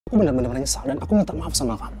Aku benar-benar menyesal dan aku minta maaf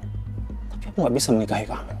sama kamu. Tapi aku nggak bisa menikahi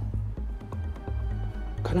kamu.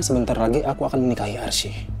 Karena sebentar lagi aku akan menikahi Arsyi.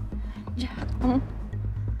 Jahat kamu.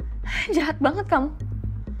 Jahat banget kamu.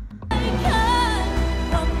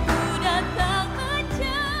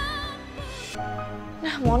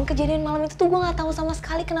 Nah, mohon kejadian malam itu tuh gue nggak tahu sama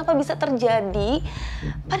sekali kenapa bisa terjadi.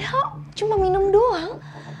 Padahal cuma minum doang.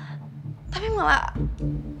 Tapi malah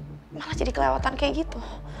jadi kelewatan kayak gitu.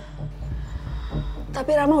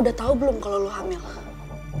 Tapi Rama udah tahu belum kalau lu hamil?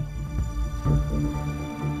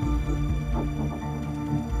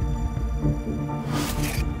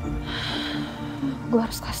 Gue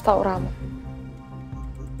harus kasih tahu Rama.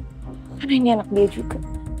 Karena ini anak dia juga.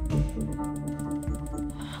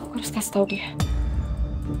 Gue harus kasih tahu dia.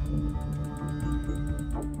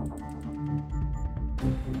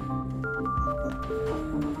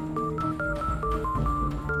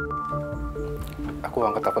 Aku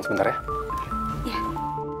angkat telepon sebentar ya. Iya.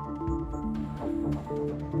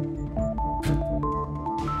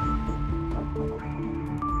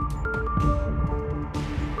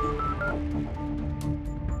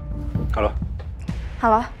 Halo?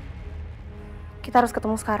 Halo? Kita harus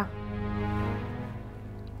ketemu sekarang.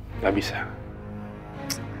 Nggak bisa.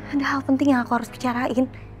 Ada hal penting yang aku harus bicarain.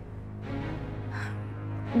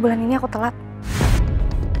 Bulan ini aku telat.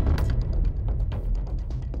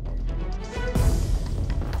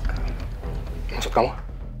 Maksud kamu?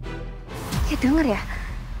 Ya denger ya.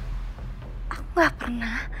 Aku nggak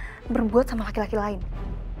pernah berbuat sama laki-laki lain.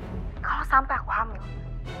 Kalau sampai aku hamil,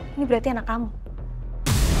 ini berarti anak kamu.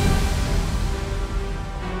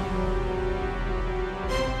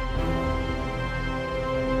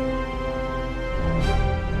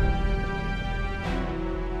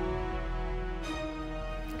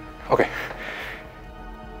 Oke.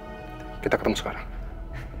 Kita ketemu sekarang.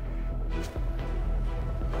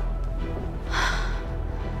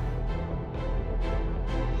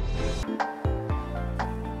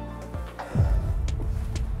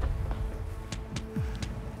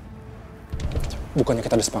 Bukannya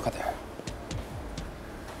kita udah sepakat ya?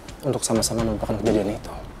 Untuk sama-sama melupakan kejadian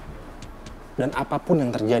itu. Dan apapun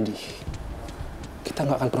yang terjadi, kita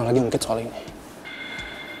nggak akan pernah lagi ungkit soal ini.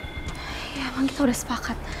 Ya emang kita udah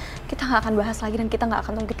sepakat. Kita nggak akan bahas lagi dan kita nggak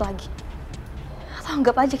akan ungkit lagi. Atau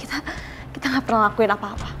anggap aja kita nggak pernah lakuin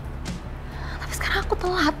apa-apa. Tapi sekarang aku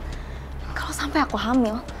telat. Kalau sampai aku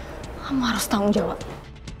hamil, kamu harus tanggung jawab.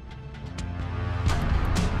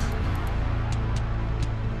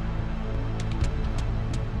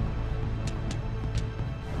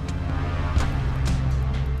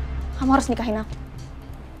 Kamu harus nikahin aku.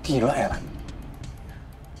 Gila ya, Ran.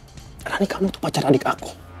 Rani, kamu tuh pacar adik aku.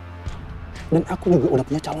 Dan aku juga udah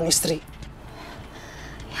punya calon istri.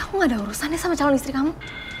 Ya aku nggak ada urusannya sama calon istri kamu.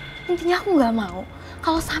 Intinya aku nggak mau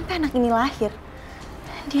kalau sampai anak ini lahir,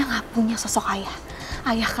 dia nggak punya sosok ayah.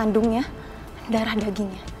 Ayah kandungnya, darah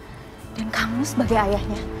dagingnya. Dan kamu sebagai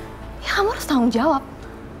ayahnya, ya kamu harus tanggung jawab.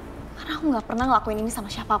 Karena aku nggak pernah ngelakuin ini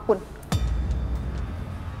sama siapapun.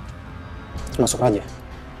 Masuk aja.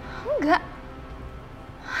 Enggak.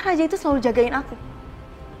 Raja itu selalu jagain aku.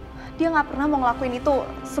 Dia nggak pernah mau ngelakuin itu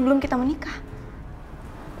sebelum kita menikah.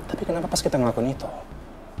 Tapi kenapa pas kita ngelakuin itu,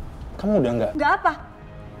 kamu udah nggak? Nggak apa?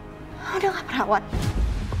 Udah nggak perawat.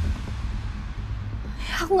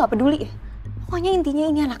 Ya, aku nggak peduli ya. Pokoknya intinya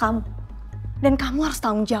ini anak kamu. Dan kamu harus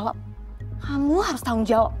tanggung jawab. Kamu harus tanggung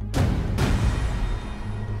jawab.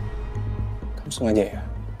 Kamu sengaja ya?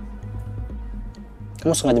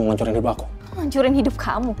 Kamu sengaja menghancurin hidup aku? Hancurin hidup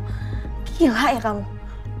kamu. Gila ya kamu.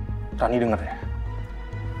 Rani, denger ya.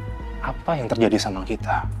 Apa yang terjadi sama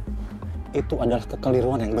kita, itu adalah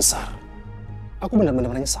kekeliruan yang besar. Aku benar-benar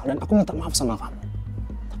menyesal dan aku minta maaf sama kamu.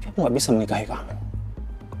 Tapi aku nggak bisa menikahi kamu.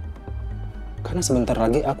 Karena sebentar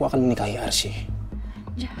lagi aku akan menikahi Arsyi.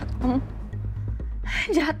 Jahat kamu.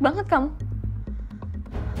 Jahat banget kamu.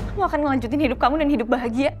 Kamu akan ngelanjutin hidup kamu dan hidup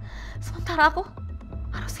bahagia. Sementara aku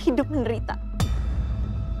harus hidup menderita.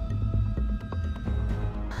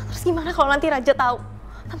 Terus gimana kalau nanti Raja tahu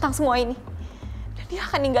tentang semua ini? Dan dia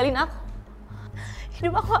akan ninggalin aku.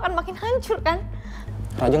 Hidup aku akan makin hancur kan?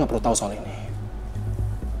 Raja nggak perlu tahu soal ini.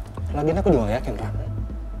 Lagian aku juga gak yakin, Ran.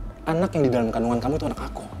 Anak yang di dalam kandungan kamu itu anak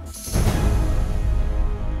aku.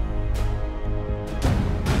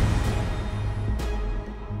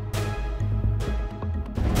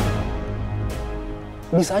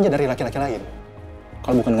 Bisa aja dari laki-laki lain,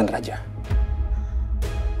 kalau bukan dengan Raja.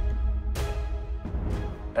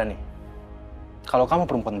 Rani, kalau kamu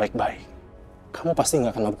perempuan baik-baik, kamu pasti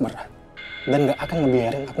nggak akan mabuk berat. Dan nggak akan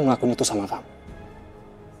ngebiarin aku ngelakuin itu sama kamu.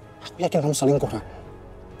 Aku yakin kamu selingkuh, Ran.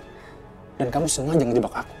 Dan kamu sengaja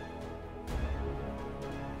ngejebak aku.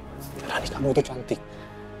 Rani, kamu itu cantik.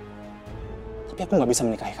 Tapi aku nggak bisa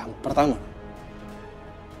menikahi kamu. Pertama,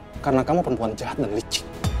 karena kamu perempuan jahat dan licik.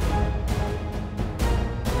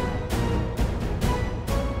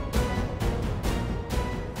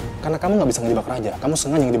 Karena kamu nggak bisa ngejebak raja, kamu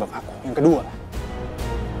sengaja ngejebak aku. Yang kedua,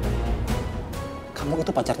 kamu itu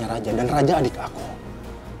pacarnya raja dan raja adik aku.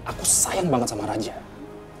 Aku sayang banget sama raja.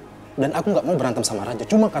 Dan aku nggak mau berantem sama raja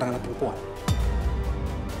cuma karena anak perempuan.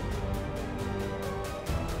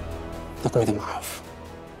 Aku minta maaf.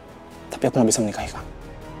 Tapi aku nggak bisa menikahi kamu.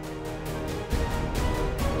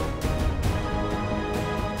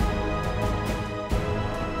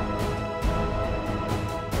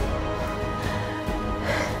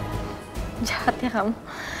 Jahat ya kamu.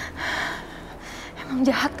 Emang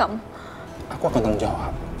jahat kamu. Aku akan tanggung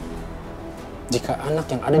jawab. Jika anak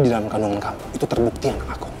yang ada di dalam kandungan kamu itu terbukti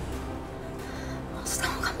anak aku. Maksud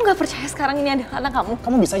kamu gak percaya sekarang ini adalah anak kamu?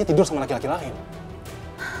 Kamu bisa aja tidur sama laki-laki lain.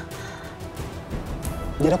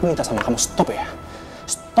 Jadi aku minta sama kamu stop ya.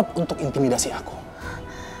 Stop untuk intimidasi aku.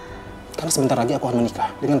 Karena sebentar lagi aku akan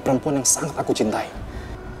menikah dengan perempuan yang sangat aku cintai.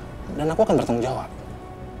 Dan aku akan bertanggung jawab.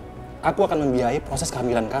 Aku akan membiayai proses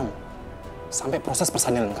kehamilan kamu. Sampai proses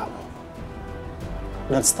persalinan kamu.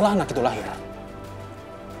 Dan setelah anak itu lahir,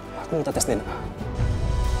 aku minta tes DNA.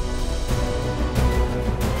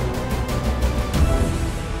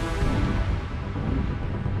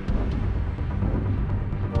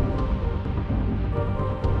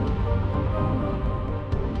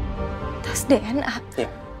 Tes DNA?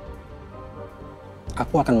 Iya.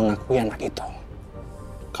 Aku akan mengakui anak itu.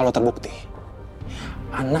 Kalau terbukti,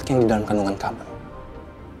 anak yang di dalam kandungan kamu,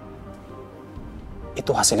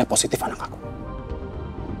 itu hasilnya positif anak aku.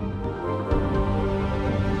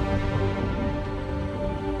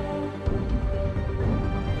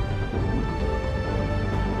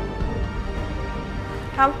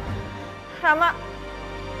 Rama.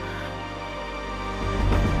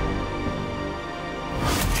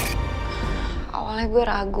 Awalnya gue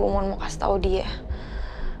ragu mau kasih tahu dia.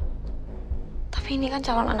 Tapi ini kan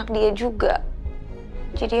calon anak dia juga.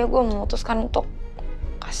 Jadi ya gue memutuskan untuk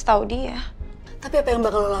kasih tahu dia. Tapi apa yang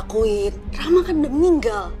bakal lo lakuin? Rama kan udah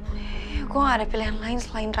meninggal. Gue gak ada pilihan lain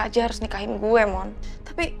selain Raja harus nikahin gue, Mon.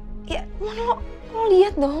 Tapi ya, Mon, lo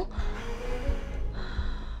lihat dong.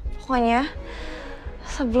 Pokoknya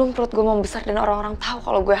sebelum perut gue membesar dan orang-orang tahu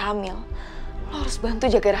kalau gue hamil, lo harus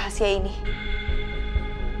bantu jaga rahasia ini.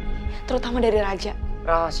 Terutama dari Raja.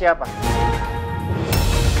 Rahasia apa?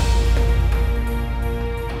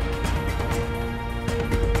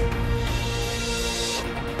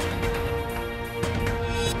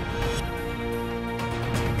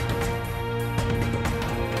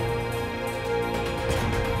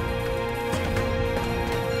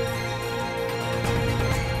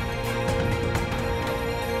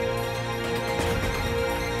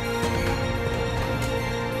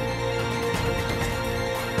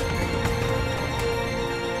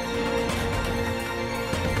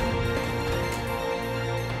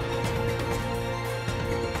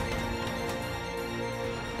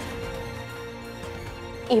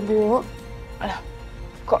 Ibu, lah,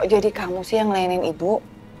 kok jadi kamu sih yang ngelayanin ibu?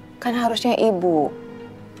 Kan harusnya ibu.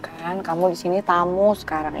 Kan kamu di sini tamu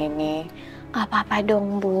sekarang ini. Gak apa-apa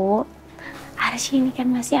dong, Bu. Arsyi ini kan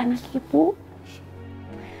masih anak ibu.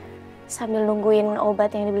 Sambil nungguin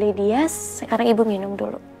obat yang dibeli dia, sekarang ibu minum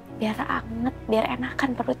dulu. Biar anget, biar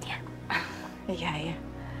enakan perutnya. Iya, ya.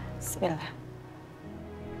 Bismillah.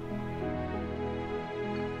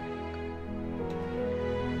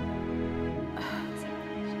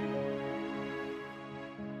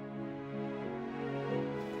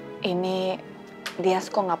 Ini Dias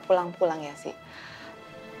kok nggak pulang-pulang ya sih?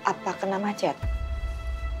 Apa kena macet?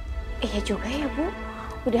 Iya juga ya, Bu.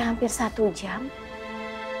 Udah hampir 1 jam.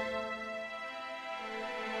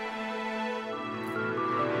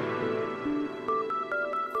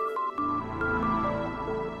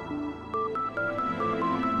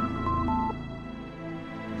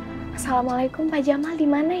 Assalamualaikum, Pak Jamal, di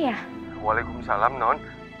mana ya? Waalaikumsalam, Non.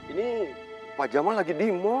 Ini Pak Jamal lagi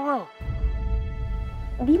di mall.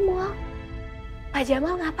 Di mall? Pak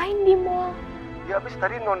Jamal ngapain di mall? Ya habis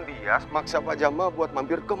tadi Non Dias maksa Pak Jamal buat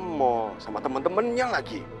mampir ke mall sama temen-temennya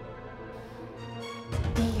lagi.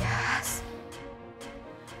 Dias?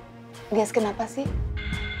 Dias kenapa sih?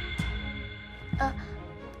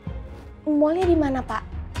 Mallnya di mana, Pak?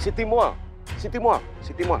 City Mall. City Mall.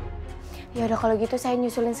 City Mall. Ya udah kalau gitu saya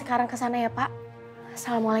nyusulin sekarang ke sana ya, Pak.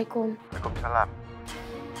 Assalamualaikum. Waalaikumsalam.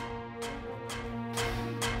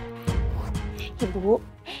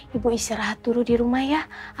 Ibu istirahat dulu di rumah ya.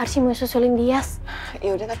 Arsyi mau susulin Dias.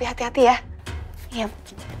 Ya udah, tapi hati-hati ya. Iya.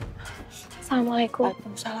 Assalamualaikum.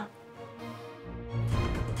 Waalaikumsalam.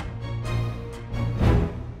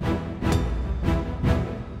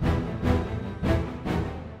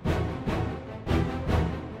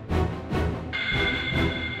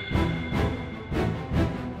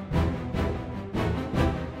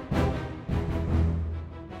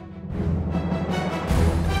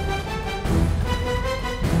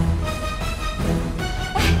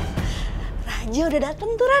 aja udah dateng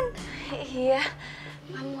tuh, Ran. Iya,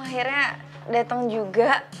 kamu akhirnya datang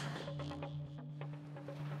juga.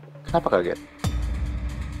 Kenapa kaget?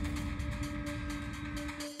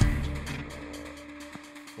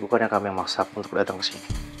 Bukannya kami yang maksa aku untuk datang ke sini.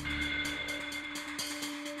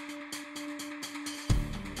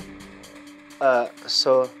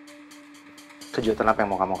 Kejutan apa yang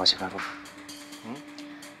mau kamu kasih ke aku?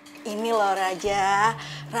 Ini loh Raja,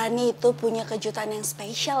 Rani itu punya kejutan yang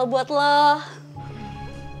spesial buat lo.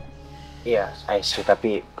 Iya, I see,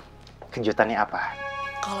 tapi kejutannya apa?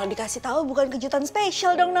 Kalau dikasih tahu bukan kejutan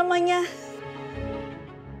spesial dong namanya.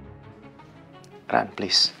 Ran,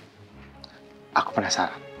 please. Aku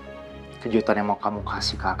penasaran. Kejutan yang mau kamu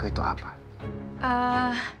kasih ke aku itu apa?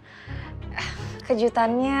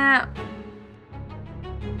 Kejutannya,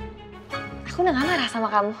 aku udah gak marah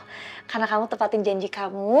sama kamu. Karena kamu tepatin janji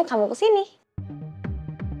kamu kesini.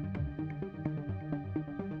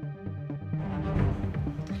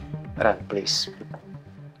 Ran, please.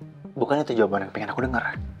 Bukan itu jawaban yang pengen aku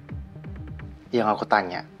dengar. Yang aku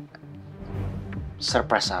tanya,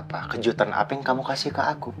 surprise apa? Kejutan apa yang kamu kasih ke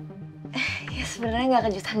aku? Ya sebenarnya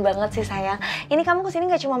nggak kejutan banget sih sayang. Ini kamu kesini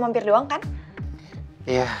nggak cuma mampir doang kan?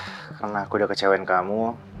 Iya, karena aku udah kecewain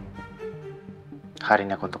kamu. Hari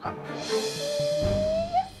ini aku untuk kamu.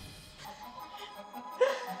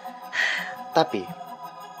 Tapi,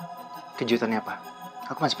 kejutannya apa?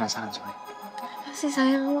 Aku masih penasaran soalnya. Apa sih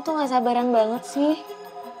sayang, kamu tuh nggak sabaran banget sih.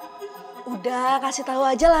 Udah, kasih tahu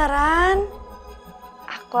aja lah, Ran.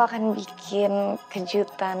 Aku akan bikin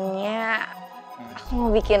kejutannya. Aku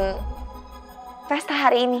mau bikin pesta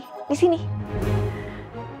hari ini di sini.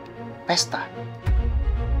 Pesta?